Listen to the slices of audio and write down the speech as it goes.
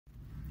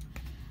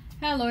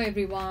Hello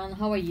everyone,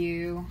 how are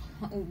you?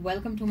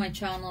 Welcome to my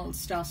channel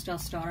Star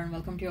and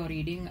welcome to your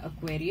reading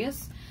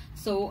Aquarius.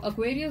 So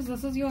Aquarius,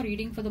 this is your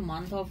reading for the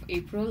month of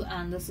April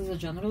and this is a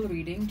general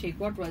reading. Take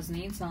what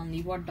resonates and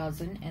leave what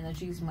doesn't.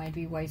 Energies might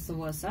be vice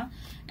versa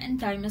and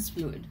time is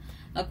fluid.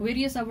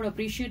 Aquarius, I would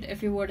appreciate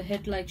if you would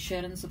hit like,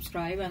 share and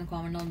subscribe and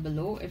comment down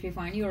below if you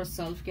find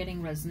yourself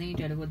getting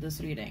resonated with this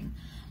reading.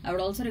 I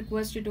would also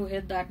request you to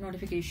hit that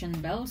notification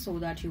bell so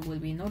that you will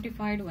be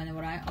notified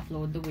whenever I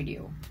upload the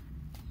video.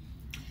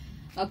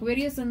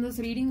 Aquarius, in this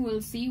reading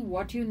we'll see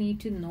what you need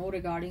to know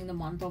regarding the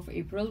month of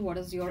April. What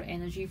is your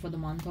energy for the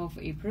month of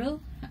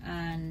April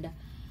and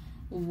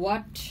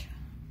what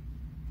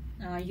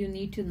you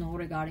need to know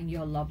regarding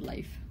your love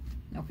life.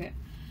 Okay,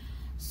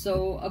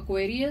 so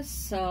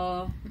Aquarius,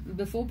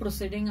 before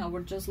proceeding I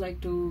would just like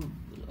to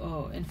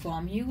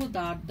inform you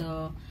that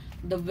the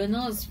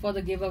winners for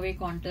the giveaway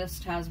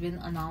contest has been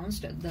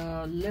announced.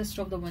 The list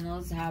of the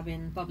winners have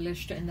been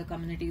published in the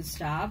communities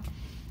tab.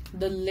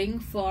 The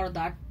link for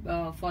that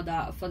for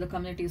the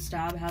communities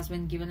tab has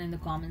been given in the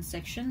comment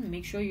section.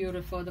 Make sure you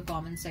refer the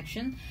comment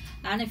section,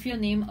 and if your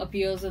name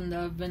appears in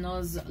the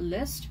winners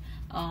list,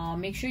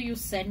 make sure you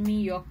send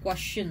me your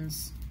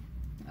questions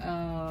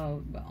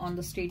on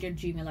the stated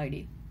Gmail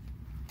ID.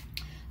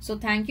 So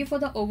thank you for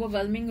the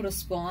overwhelming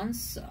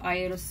response.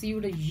 I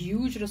received a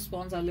huge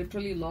response. I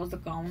literally lost the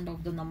count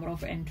of the number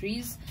of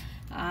entries,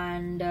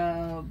 and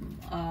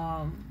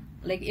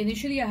like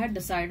initially I had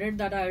decided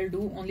that I'll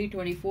do only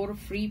 24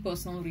 free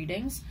personal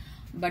readings,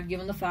 but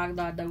given the fact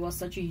that there was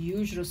such a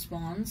huge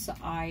response,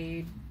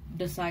 I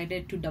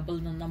decided to double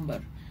the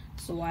number.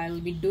 So I'll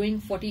be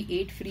doing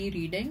 48 free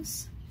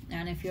readings,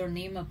 and if your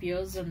name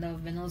appears in the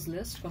winners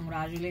list,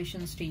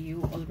 congratulations to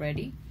you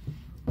already.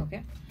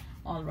 Okay,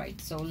 all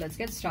right, so let's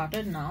get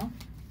started now.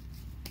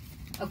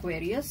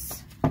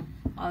 Aquarius,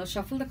 I'll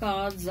shuffle the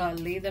cards, I'll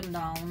lay them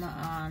down,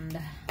 and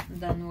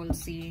then we'll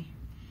see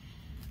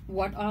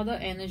what are the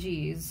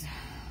energies.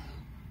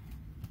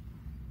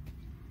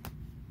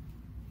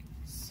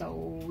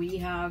 So we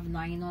have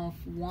Nine of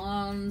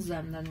Wands,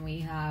 and then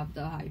we have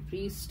the High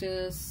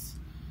Priestess,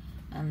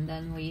 and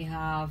then we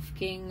have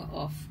King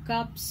of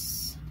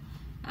Cups,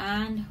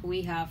 and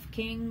we have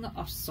King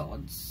of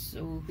Swords.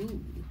 Ooh.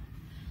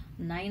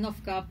 Nine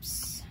of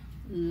Cups,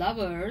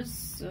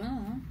 Lovers,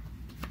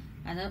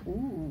 and then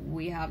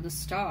we have the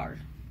Star.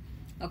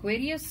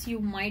 Aquarius, you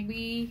might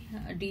be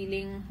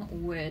dealing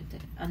with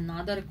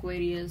another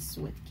Aquarius,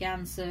 with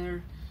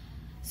Cancer,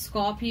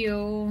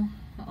 Scorpio,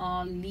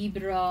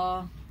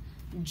 Libra,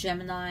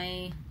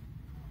 Gemini,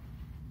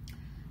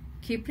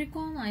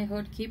 Capricorn. I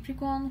heard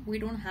Capricorn. We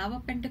don't have a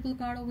Pentacle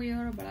card over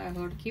here, but I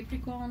heard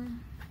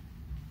Capricorn.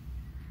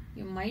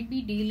 You might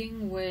be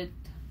dealing with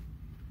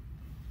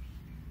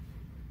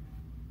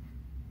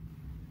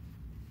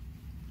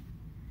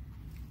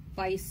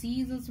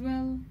Pisces as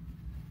well.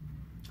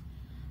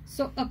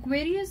 So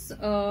Aquarius,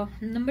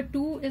 number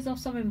 2 is of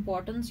some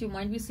importance. You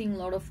might be seeing a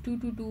lot of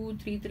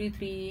 222,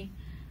 333,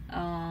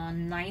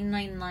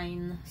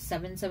 999,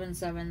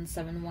 777,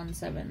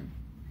 717.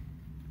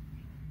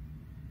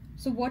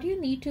 So what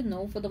you need to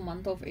know for the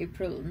month of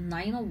April: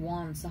 Nine of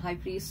Wands, High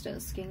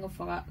Priestess, King of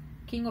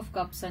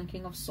Cups, and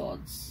King of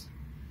Swords.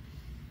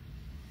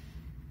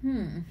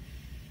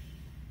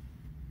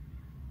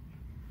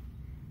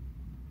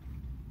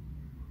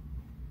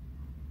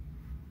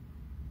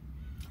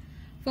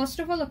 First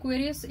of all,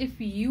 Aquarius, if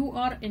you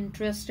are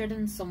interested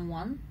in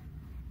someone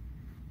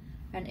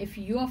and if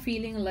you are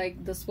feeling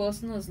like this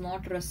person is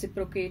not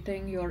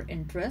reciprocating your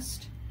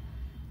interest,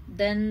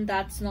 then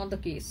that's not the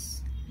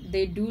case.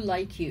 They do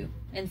like you.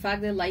 In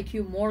fact, they like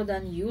you more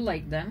than you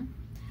like them.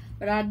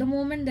 But at the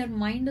moment, their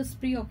mind is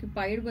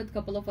preoccupied with a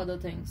couple of other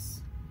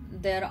things.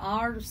 There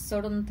are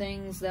certain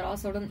things, there are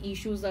certain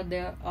issues that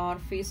they are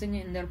facing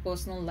in their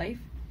personal life.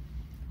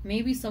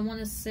 Maybe someone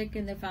is sick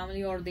in their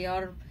family, or they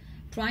are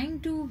trying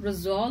to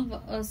resolve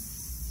a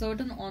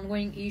certain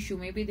ongoing issue.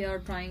 Maybe they are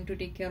trying to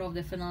take care of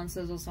their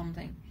finances or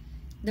something.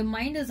 The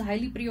mind is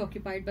highly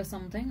preoccupied by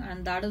something,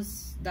 and that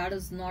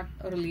is not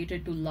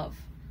related to love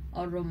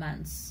or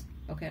romance.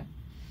 Okay,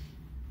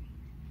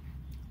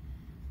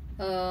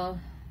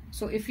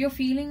 so if you're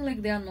feeling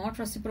like they are not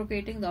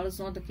reciprocating, that is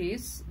not the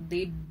case.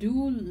 They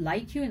do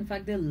like you. In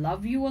fact, they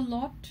love you a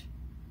lot,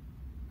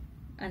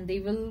 and they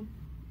will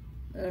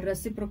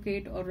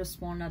reciprocate or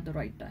respond at the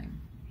right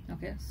time.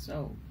 Okay,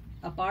 so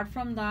apart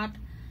from that,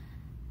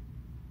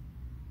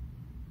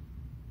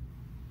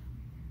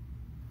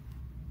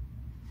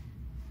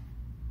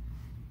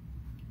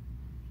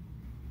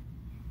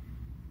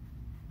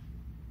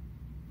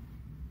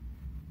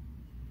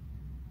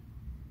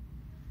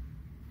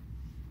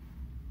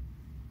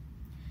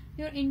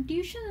 your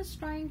intuition is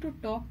trying to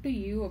talk to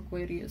you,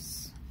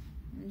 Aquarius.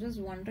 I'm just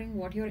wondering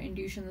what your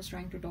intuition is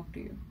trying to talk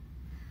to you.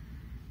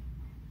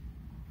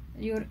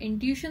 Your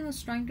intuition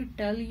is trying to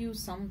tell you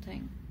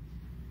something.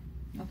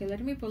 Okay, let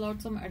me pull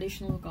out some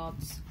additional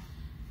cards.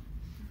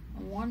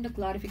 I want a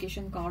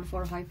clarification card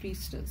for High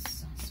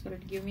Priestess.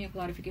 Spirit, give me a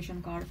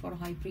clarification card for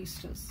High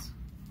Priestess.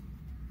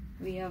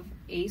 we have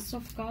Ace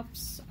of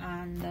Cups,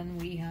 and then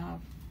we have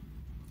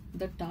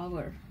The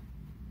Tower.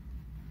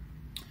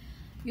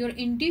 Your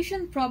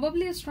intuition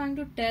probably is trying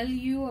to tell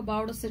you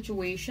about a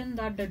situation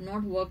that did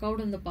not work out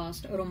in the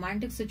past, a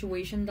romantic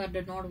situation that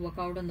did not work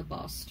out in the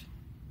past.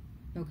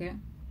 Okay.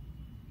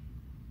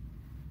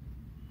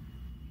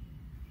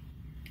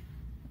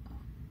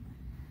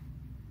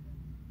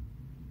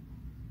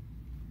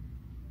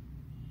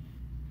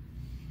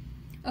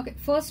 Okay,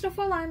 first of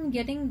all, I'm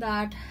getting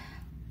that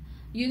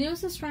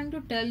universe is trying to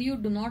tell you,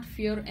 do not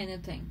fear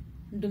anything.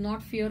 Do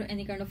not fear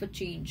any kind of a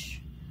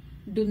change.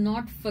 Do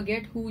not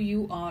forget who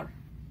you are.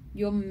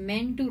 You're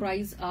meant to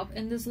rise up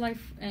in this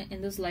life,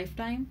 in this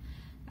lifetime,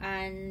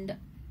 and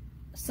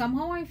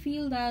somehow I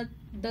feel that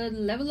the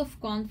level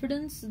of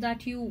confidence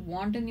that you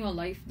want in your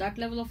life, that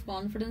level of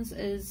confidence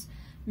is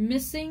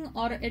missing,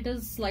 or it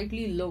is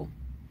slightly low.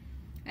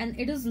 And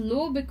it is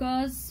low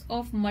because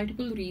of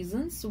multiple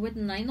reasons. With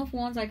Nine of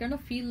Wands, I kind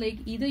of feel like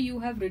either you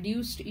have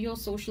reduced your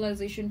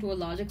socialization to a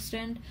large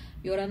extent,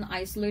 you're an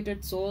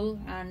isolated soul,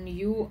 and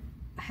you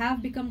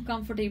have become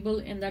comfortable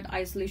in that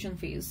isolation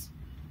phase.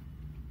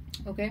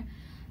 Okay,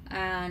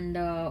 and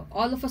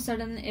all of a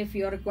sudden, if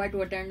you're required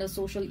to attend a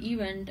social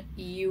event,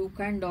 you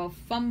kind of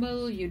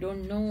fumble, you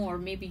don't know, or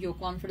maybe your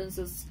confidence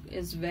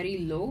is very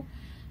low.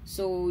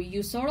 So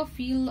you sort of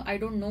feel, I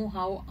don't know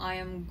how I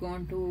am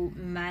going to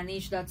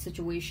manage that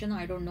situation,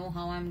 I don't know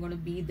how I'm going to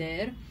be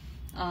there,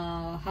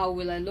 how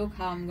will I look,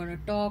 how I'm going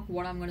to talk,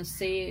 what I'm going to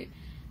say.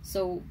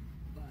 So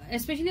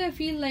especially I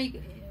feel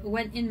like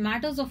when in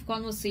matters of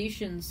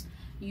conversations,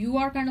 you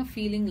are kind of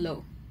feeling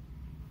low.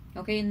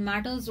 Okay, in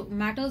matters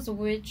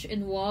which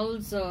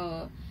involves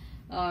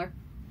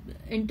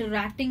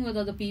interacting with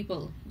other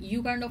people,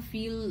 you kind of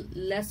feel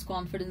less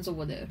confidence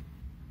over there.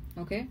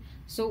 Okay,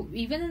 so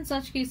even in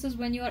such cases,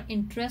 when you are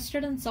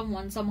interested in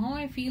someone, somehow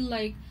I feel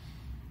like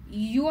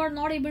you are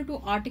not able to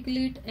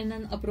articulate in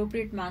an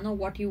appropriate manner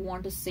what you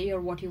want to say,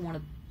 or what you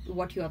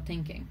are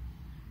thinking.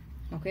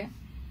 Okay,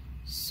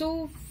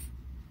 so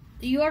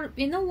your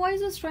inner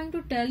voice is trying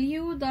to tell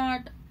you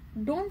that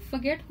don't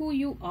forget who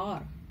you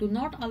are. Do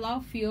not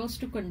allow fears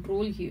to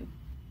control you.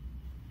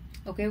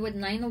 Okay, with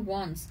Nine of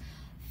Wands,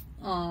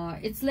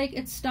 it's like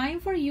it's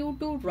time for you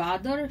to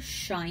rather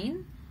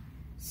shine,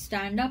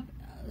 stand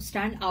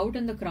out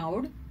in the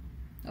crowd.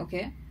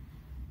 Okay,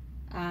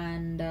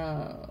 and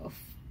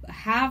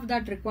have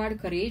that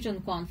required courage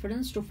and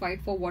confidence to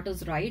fight for what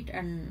is right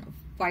and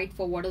fight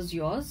for what is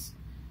yours.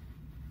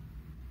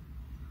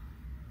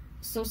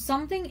 So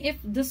something, if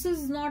this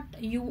is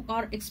not you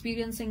are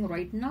experiencing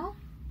right now,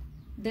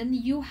 then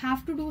you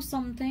have to do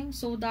something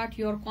so that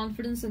your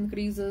confidence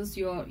increases,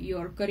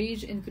 your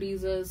courage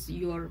increases,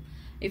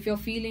 if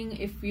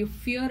you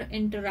fear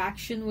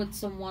interaction with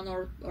someone,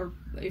 or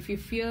if you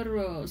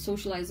fear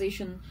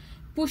socialization,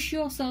 push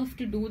yourself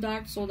to do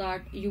that so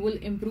that you will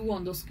improve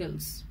on those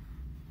skills.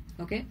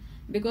 Okay,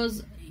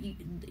 because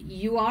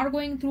you are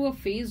going through a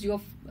phase,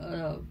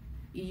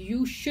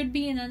 you should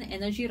be in an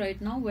energy right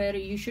now where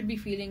you should be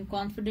feeling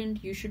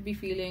confident, you should be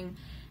feeling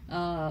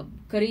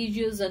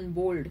courageous and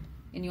bold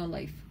in your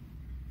life.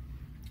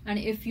 And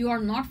if you are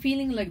not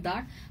feeling like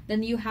that,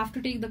 then you have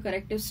to take the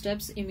corrective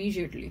steps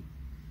immediately.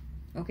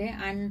 Okay,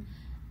 and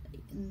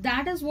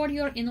that is what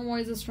your inner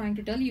voice is trying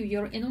to tell you.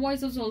 Your inner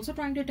voice is also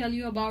trying to tell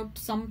you about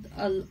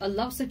a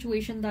love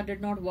situation that did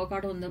not work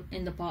out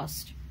in the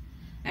past.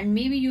 And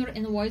maybe your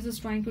inner voice is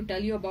trying to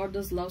tell you about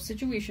this love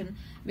situation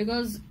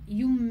because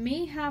you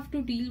may have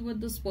to deal with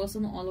this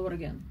person all over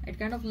again. It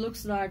kind of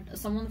looks that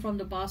someone from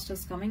the past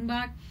is coming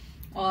back,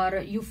 or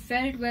you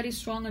felt very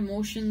strong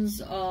emotions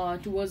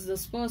towards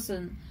this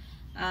person,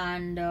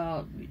 and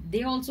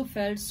they also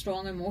felt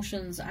strong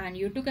emotions, and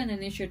you took an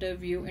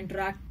initiative, you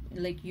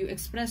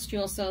expressed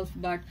yourself,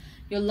 but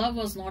your love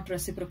was not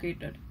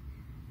reciprocated.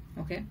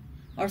 Okay,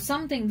 or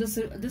something, this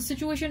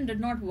situation did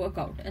not work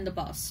out in the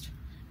past.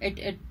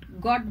 It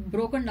got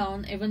broken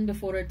down even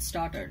before it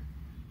started.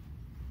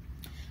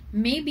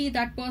 Maybe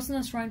that person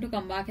is trying to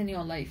come back in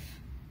your life.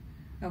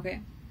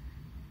 Okay,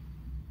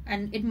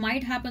 and it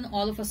might happen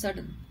all of a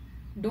sudden.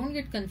 Don't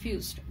get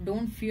confused,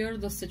 don't fear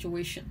the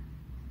situation,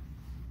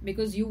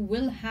 because you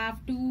will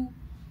have to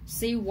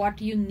say what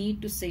you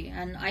need to say.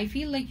 And I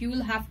feel like you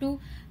will have to,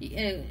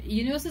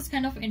 universe is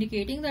kind of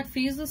indicating that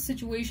face the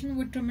situation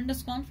with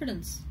tremendous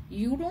confidence.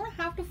 You don't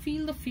have to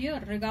feel the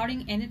fear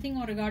regarding anything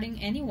or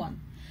regarding anyone.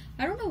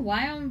 I don't know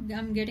why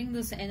I'm getting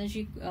this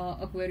energy,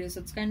 Aquarius.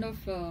 It's kind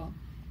of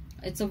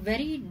it's a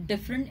very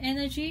different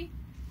energy.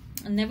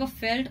 I never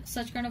felt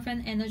such kind of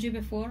an energy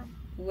before,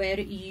 where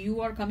you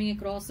are coming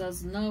across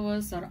as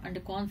nervous or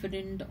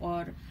underconfident,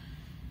 or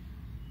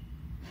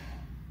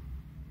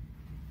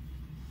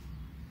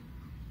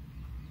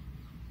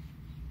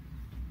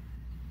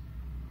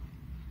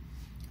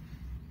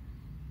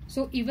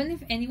so even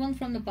if anyone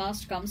from the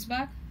past comes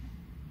back,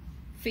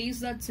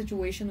 face that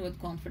situation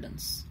with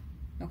confidence.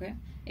 Okay,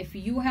 if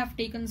you have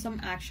taken some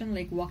action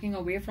like walking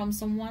away from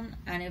someone,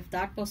 and if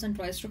that person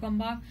tries to come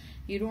back,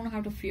 you don't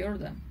have to fear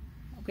them.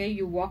 Okay,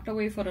 you walked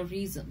away for a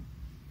reason.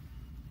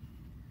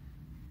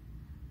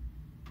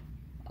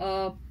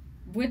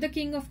 With the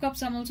King of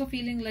Cups, I'm also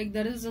feeling like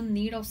there is a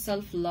need of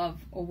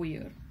self-love over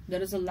here.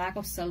 There is a lack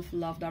of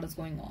self-love that is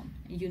going on.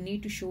 You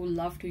need to show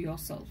love to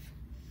yourself.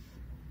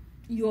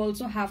 You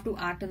also have to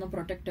act in a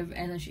protective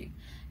energy.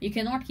 You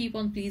cannot keep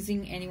on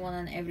pleasing anyone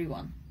and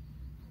everyone.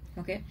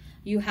 Okay?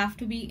 You have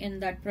to be in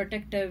that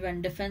protective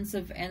and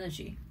defensive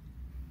energy,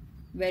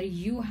 where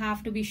you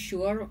have to be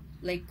sure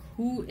like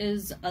who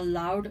is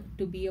allowed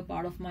to be a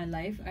part of my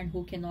life and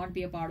who cannot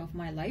be a part of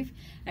my life.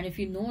 And if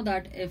you know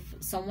that if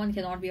someone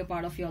cannot be a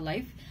part of your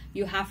life,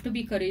 you have to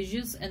be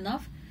courageous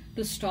enough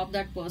to stop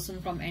that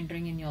person from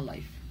entering in your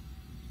life.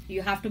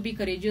 You have to be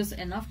courageous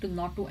enough to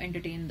not to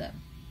entertain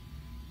them.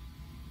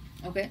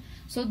 Okay,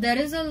 so there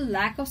is a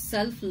lack of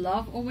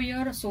self-love over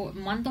here. So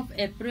month of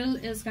April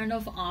is kind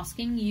of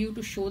asking you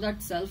to show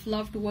that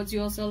self-love towards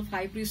yourself.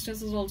 High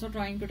Priestess is also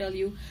trying to tell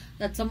you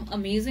that some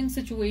amazing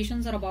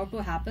situations are about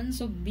to happen.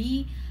 So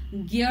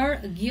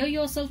gear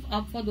yourself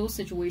up for those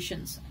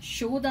situations.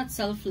 Show that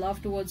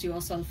self-love towards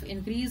yourself.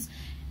 Increase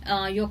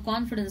your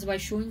confidence by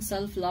showing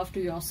self-love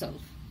to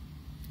yourself.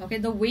 Okay,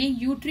 the way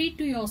you treat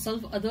to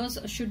yourself, others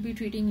should be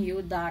treating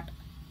you that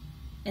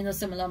in a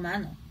similar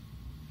manner.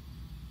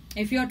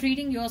 If you are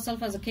treating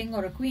yourself as a king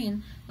or a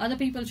queen, other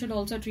people should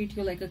also treat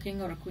you like a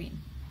king or a queen.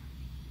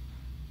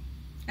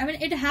 I mean,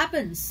 it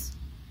happens.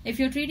 If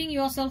you're treating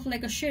yourself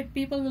like a shit,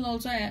 people will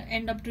also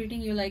end up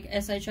treating you like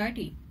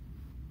shit.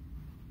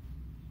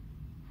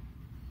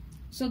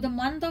 So the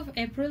month of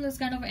April is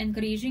kind of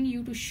encouraging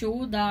you to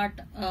show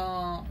that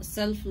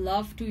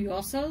self-love to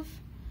yourself.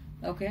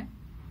 Okay?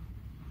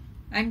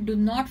 And do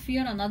not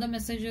fear another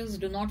messages.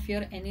 Do not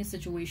fear any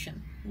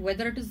situation,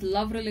 whether it is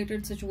love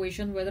related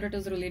situation, whether it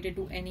is related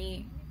to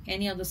any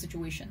other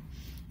situation.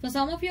 For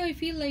some of you, I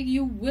feel like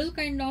you will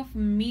kind of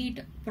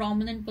meet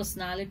prominent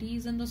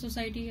personalities in the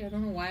society. I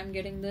don't know why I'm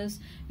getting this.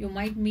 You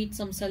might meet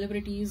some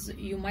celebrities.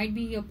 You might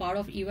be a part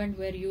of event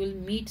where you will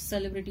meet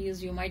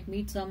celebrities. You might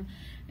meet some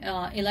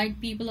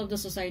elite people of the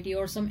society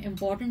or some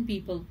important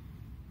people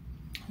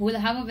who will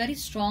have a very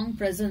strong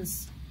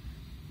presence,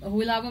 who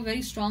will have a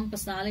very strong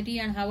personality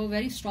and have a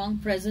very strong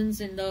presence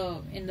in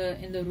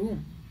the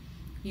room.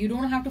 You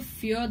don't have to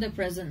fear their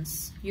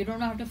presence. You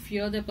don't have to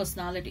fear their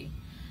personality.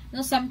 You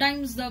know,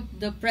 sometimes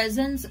the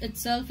presence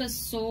itself is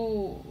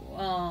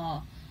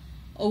so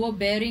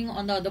overbearing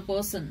on the other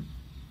person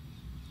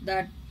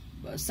that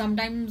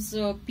sometimes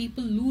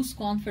people lose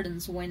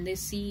confidence when they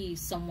see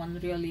someone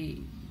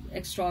really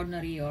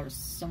extraordinary or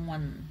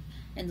someone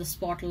in the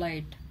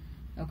spotlight.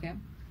 Okay.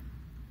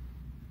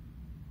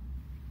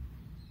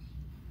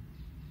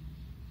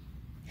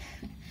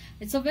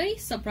 It's a very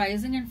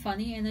surprising and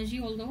funny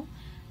energy, although.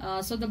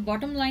 So the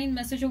bottom line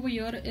message over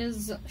here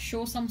is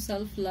show some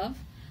self-love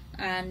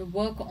and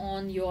work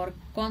on your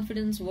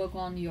confidence, work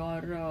on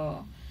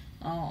your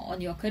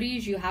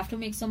courage. You have to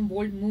make some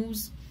bold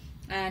moves.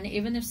 And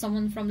even if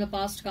someone from the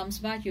past comes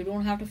back, you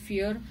don't have to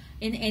fear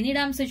in any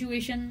damn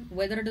situation,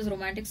 whether it is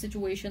romantic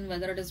situation,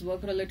 whether it is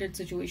work-related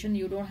situation.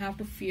 You don't have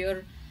to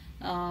fear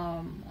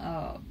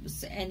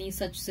any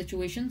such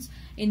situations.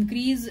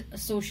 Increase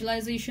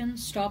socialization,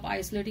 stop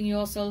isolating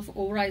yourself.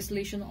 Over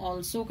isolation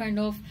also kind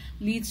of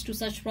leads to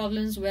such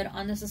problems where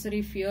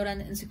unnecessary fear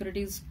and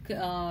insecurities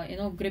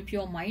grip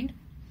your mind.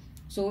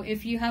 So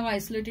if you have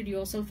isolated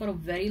yourself for a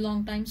very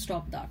long time,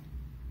 stop that.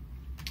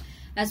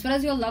 As far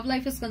as your love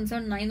life is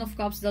concerned, 9 of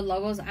Cups, the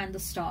Lovers and the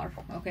Star.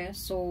 Okay,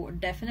 so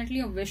definitely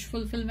a wish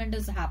fulfillment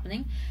is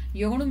happening.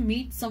 You're going to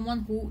meet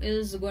someone who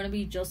is going to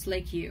be just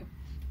like you,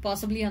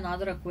 possibly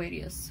another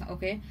Aquarius.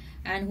 Okay,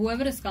 and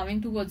whoever is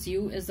coming towards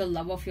you is the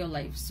love of your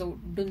life. So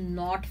do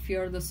not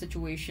fear the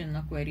situation,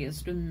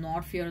 Aquarius. Do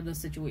not fear the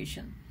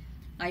situation.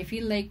 I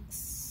feel like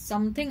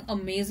something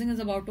amazing is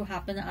about to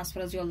happen as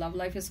far as your love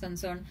life is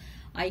concerned.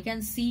 I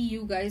can see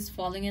you guys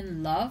falling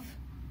in love.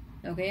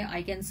 Okay,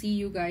 I can see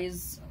you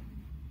guys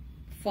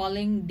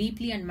falling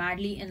deeply and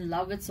madly in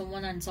love with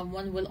someone, and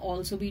someone will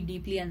also be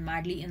deeply and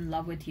madly in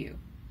love with you.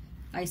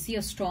 I see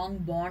a strong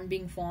bond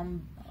being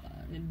formed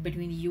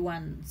between you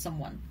and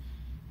someone.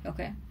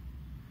 Okay,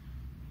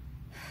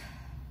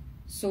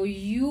 so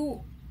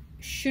you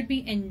should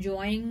be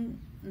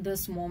enjoying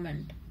this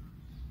moment.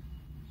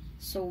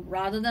 So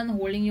rather than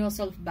holding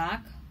yourself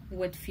back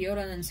with fear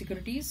and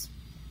insecurities,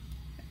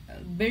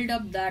 build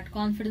up that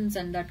confidence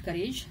and that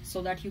courage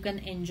so that you can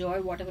enjoy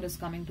whatever is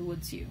coming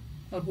towards you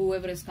or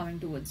whoever is coming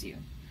towards you.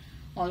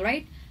 All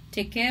right,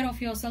 take care of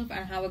yourself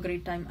and have a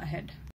great time ahead.